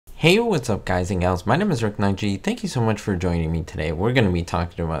Hey, what's up guys and gals? My name is Rick Nungy. Thank you so much for joining me today. We're going to be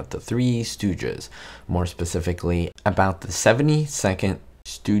talking about the Three Stooges, more specifically about the 72nd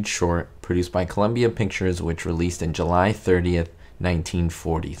Stooge short produced by Columbia Pictures, which released in July 30th,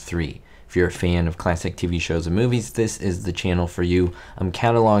 1943. If you're a fan of classic TV shows and movies, this is the channel for you. I'm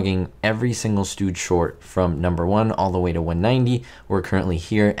cataloging every single Stooge short from number 1 all the way to 190. We're currently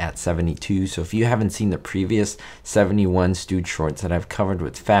here at 72, so if you haven't seen the previous 71 Stooge shorts that I've covered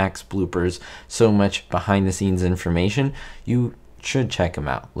with facts, bloopers, so much behind the scenes information, you should check them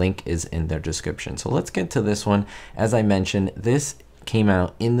out. Link is in their description. So let's get to this one. As I mentioned, this came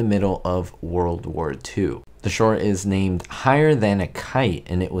out in the middle of World War II. The short is named Higher Than a Kite,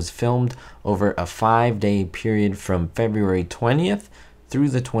 and it was filmed over a 5-day period from February 20th through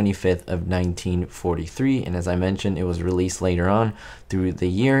the 25th of 1943. And as I mentioned, it was released later on through the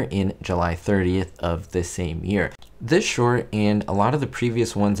year in July 30th of the same year. This short and a lot of the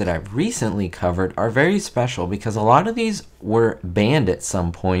previous ones that I've recently covered are very special because a lot of these were banned at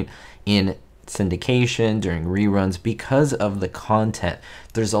some point in syndication during reruns because of the content.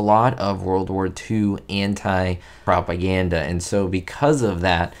 There's a lot of World War II anti-propaganda, and so because of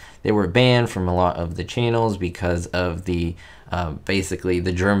that they were banned from a lot of the channels because of the basically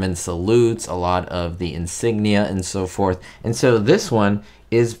the German salutes, a lot of the insignia and so forth. And so this one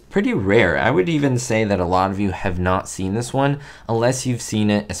is pretty rare. I would even say that a lot of you have not seen this one unless you've seen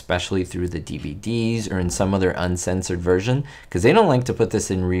it especially through the DVDs or in some other uncensored version, because they don't like to put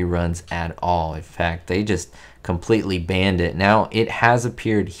this in reruns at all. In fact, they just completely banned it. Now it has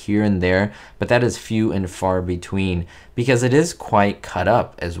appeared here and there, but that is few and far between because it is quite cut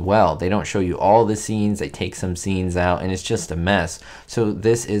up as well. They don't show you all the scenes, they take some scenes out, and it's just a mess. So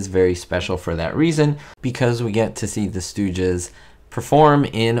this is very special for that reason, because we get to see the Stooges perform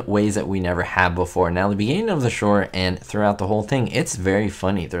in ways that we never have before. Now the beginning of the short and throughout the whole thing, it's very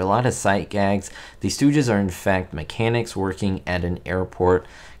funny. There are a lot of sight gags. The Stooges are in fact mechanics working at an airport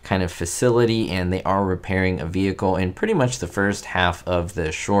kind of facility, and they are repairing a vehicle in pretty much the first half of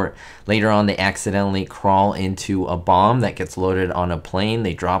the short. Later on they accidentally crawl into a bomb that gets loaded on a plane.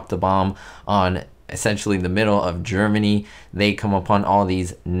 They drop the bomb on essentially the middle of Germany. They come upon all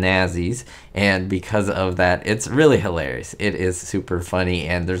these Nazis, and because of that, it's really hilarious. It is super funny,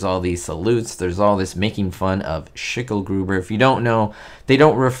 and there's all these salutes. There's all this making fun of Schicklgruber. If you don't know, they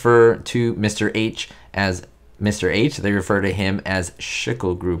don't refer to Mr. H as Mr. H, they refer to him as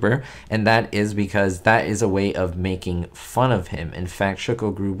Schicklgruber, and that is because that is a way of making fun of him. In fact,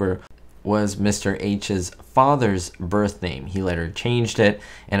 Schicklgruber was Mr. H's father's birth name. He later changed it,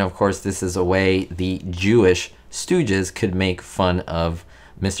 and of course this is a way the Jewish Stooges could make fun of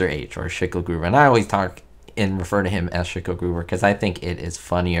Mr. H or Schicklgruber. And I always talk and refer to him as Schicklgruber because I think it is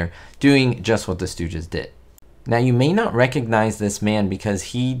funnier doing just what the Stooges did. Now you may not recognize this man because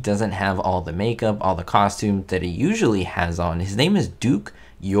he doesn't have all the makeup, all the costumes that he usually has on. His name is Duke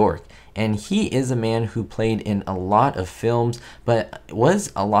York, and he is a man who played in a lot of films, but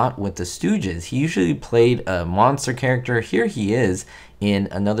was a lot with the Stooges. He usually played a monster character. Here he is in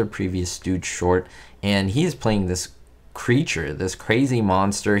another previous Stooge short, and he is playing this creature, this crazy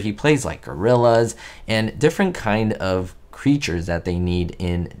monster. He plays like gorillas and different kind of creatures that they need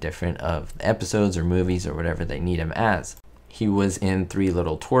in different of episodes or movies or whatever they need him as. He was in Three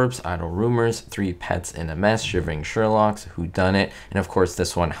Little Twerps, Idle Rumors, Three Pets in a Mess, Shivering Sherlocks, Whodunit, and of course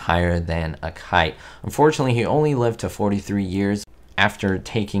this one, Higher Than a Kite. Unfortunately, he only lived to 43 years after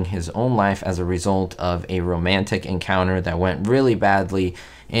taking his own life as a result of a romantic encounter that went really badly,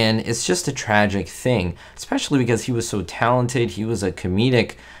 and it's just a tragic thing, especially because he was so talented. He was a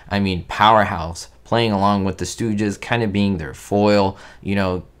comedic, powerhouse, playing along with the Stooges, kind of being their foil. You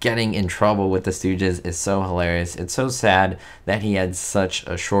know, getting in trouble with the Stooges is so hilarious. It's so sad that he had such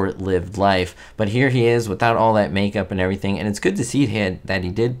a short-lived life, but here he is without all that makeup and everything, and it's good to see that he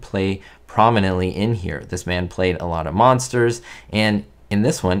did play prominently in here. This man played a lot of monsters, and in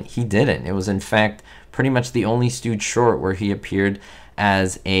this one he didn't. It was in fact pretty much the only Stooge short where he appeared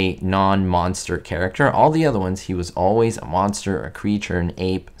as a non-monster character. All the other ones he was always a monster, a creature, an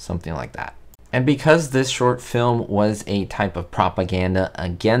ape, something like that. And because this short film was a type of propaganda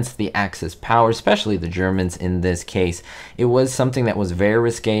against the Axis power, especially the Germans in this case, it was something that was very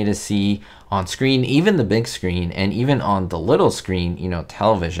risque to see on screen, even the big screen, and even on the little screen,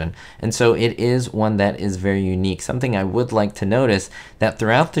 television. And so it is one that is very unique. Something I would like to notice that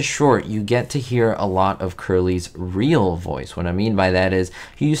throughout the short, you get to hear a lot of Curly's real voice. What I mean by that is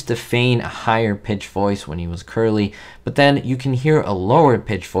he used to feign a higher pitch voice when he was Curly, but then you can hear a lower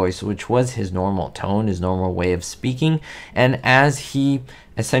pitch voice, which was his normal tone, his normal way of speaking. And as he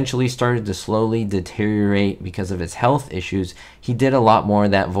essentially started to slowly deteriorate because of his health issues. He did a lot more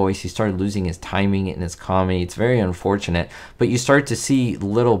of that voice. He started losing his timing and his comedy. It's very unfortunate, but you start to see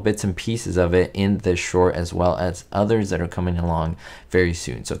little bits and pieces of it in this short, as well as others that are coming along very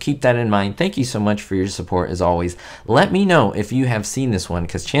soon. So keep that in mind. Thank you so much for your support as always. Let me know if you have seen this one,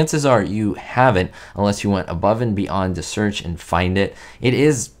 because chances are you haven't, unless you went above and beyond to search and find it. It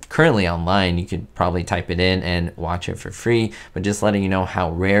is currently online. You could probably type it in and watch it for free, but just letting you know how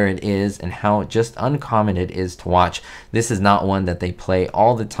rare it is and how just uncommon it is to watch. This is not one that they play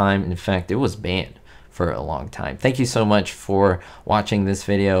all the time. In fact, it was banned for a long time. Thank you so much for watching this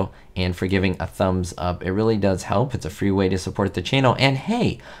video and for giving a thumbs up. It really does help. It's a free way to support the channel. And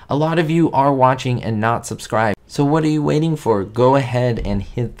hey, a lot of you are watching and not subscribed. So what are you waiting for? Go ahead and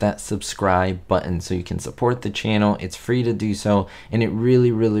hit that subscribe button so you can support the channel. It's free to do so, and it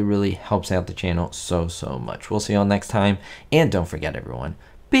really helps out the channel so much. We'll see you all next time, and don't forget everyone,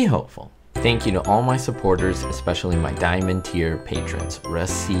 be hopeful. Thank you to all my supporters, especially my diamond tier patrons: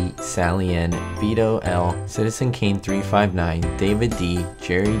 Russ C, Sally N, Vito L, Citizen Kane 359, David D,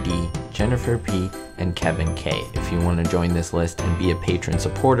 Jerry D, Jennifer P, and Kevin K. If you want to join this list and be a patron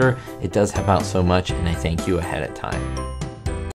supporter, it does help out so much, and I thank you ahead of time.